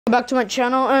Back to my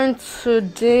channel, and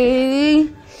today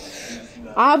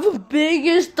I have the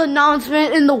biggest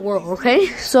announcement in the world. Okay,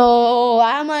 so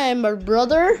I have my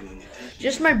brother,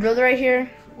 just my brother right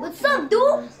here. What's up,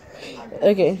 dude?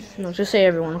 Okay, no, just say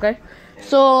everyone. Okay,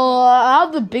 so I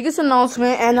have the biggest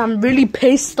announcement, and I'm really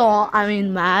pissed off. I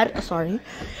mean, mad. Sorry.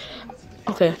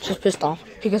 Okay, just pissed off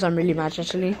because I'm really mad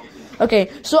actually. Okay,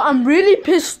 so I'm really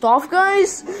pissed off,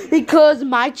 guys, because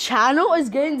my channel is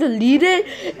getting deleted,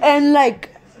 and like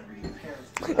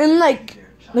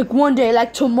one day,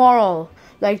 like tomorrow,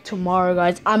 guys,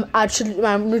 my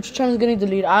YouTube channel is getting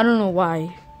deleted. I don't know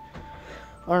why.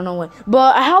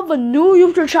 But I have a new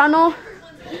YouTube channel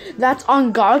that's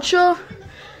on Gacha.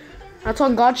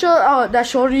 That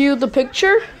showed you the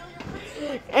picture,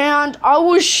 and I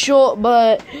will show.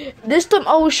 But this time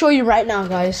I will show you right now,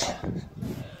 guys.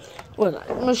 Wait,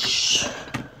 I'm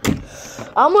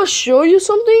gonna show you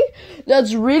something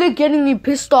that's really getting me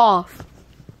pissed off.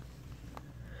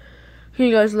 Here,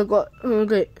 you guys, look what.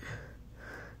 Okay,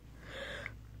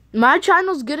 my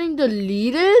channel's getting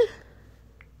deleted,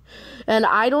 and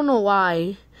I don't know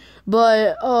why.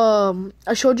 But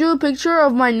I showed you a picture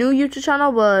of my new YouTube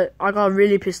channel, but I got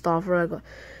really pissed off.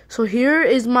 So here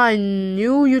is my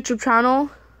new YouTube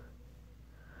channel.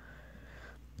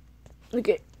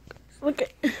 Okay.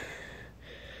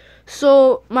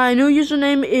 So my new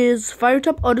username is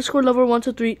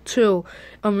firetop_lover1232.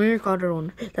 Amir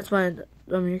Carter. That's my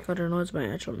Amir Carter. No, it's my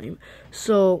actual name.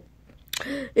 So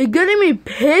it's getting me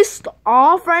pissed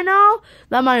off right now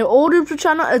that my old YouTube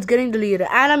channel is getting deleted.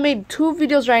 And I made 2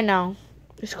 videos right now.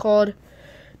 It's called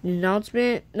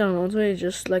announcement. No, announcement is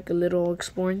just like a little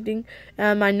exploring thing.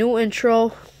 And my new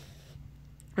intro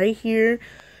right here.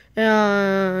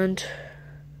 And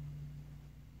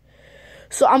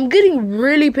so I'm getting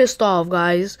really pissed off,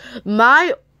 guys.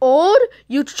 My old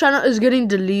YouTube channel is getting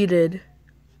deleted.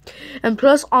 And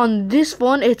plus on this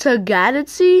phone, it's a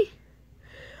Galaxy.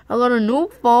 I got a new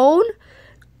phone.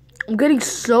 I'm getting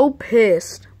so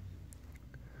pissed.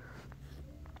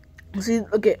 See,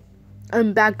 okay.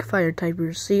 I'm back, Fire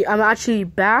Typers. See, I'm actually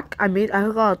back. I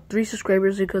got 3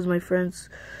 subscribers because my friends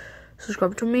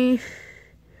subscribed to me.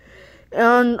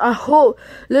 And I hope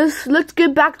let's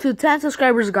get back to 10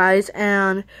 subscribers, guys.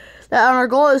 And our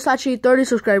goal is actually 30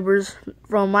 subscribers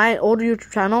from my old YouTube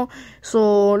channel.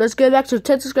 So let's get back to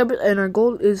 10 subscribers, and our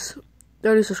goal is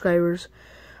 30 subscribers.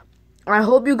 I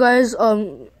hope you guys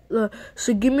so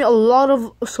give me a lot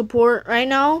of support right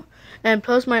now. And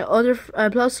plus my other I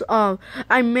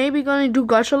may be gonna do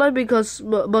Gacha Live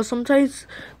but sometimes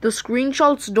the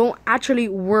screenshots don't actually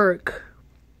work.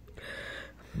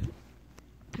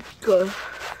 Good.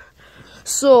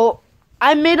 So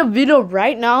I made a video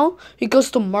right now because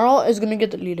tomorrow is gonna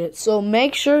get deleted. So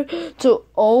make sure to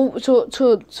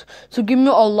give me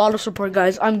a lot of support,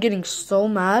 guys. I'm getting so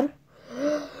mad.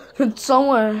 Can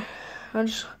someone? I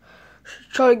just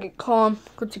try to get calm.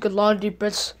 Go take a lot of deep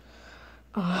breaths,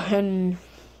 and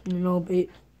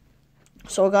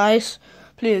So guys,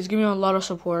 please give me a lot of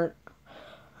support.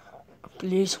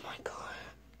 Please, oh my God,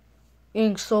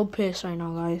 getting so pissed right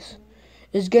now, guys.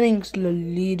 It's getting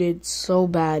deleted so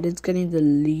bad. It's getting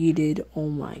deleted. Oh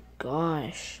my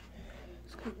gosh.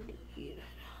 It's getting deleted.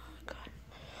 Oh God.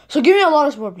 So give me a lot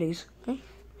of support, please. Okay.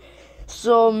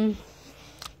 So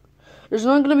there's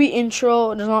not gonna be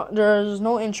intro. There's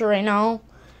no intro right now.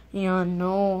 Yeah,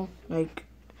 no like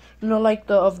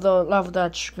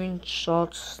that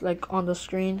screenshots like on the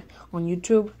screen on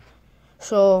YouTube.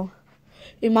 So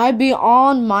it might be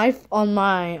on my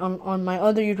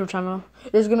other YouTube channel.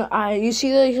 There's gonna you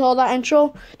saw that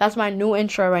intro? That's my new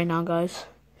intro right now, guys.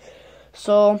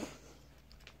 So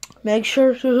make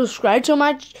sure to subscribe to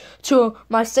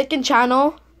my second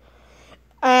channel,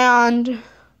 and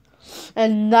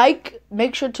make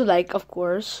sure to like, of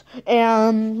course.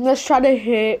 And let's try to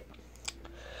hit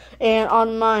make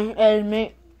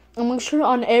sure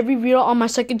on every video on my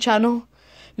second channel,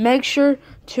 make sure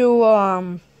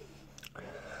to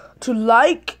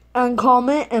like and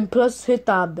comment, and plus hit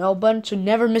that bell button to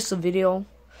never miss a video.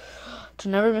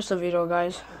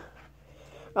 Guys.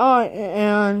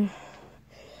 And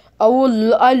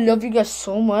I love you guys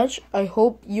so much. I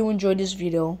hope you enjoyed this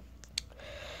video.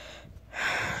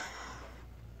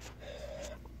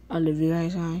 I love you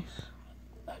guys.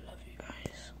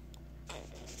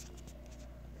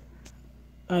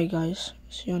 Alright, guys.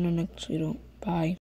 See you on the next video. Bye.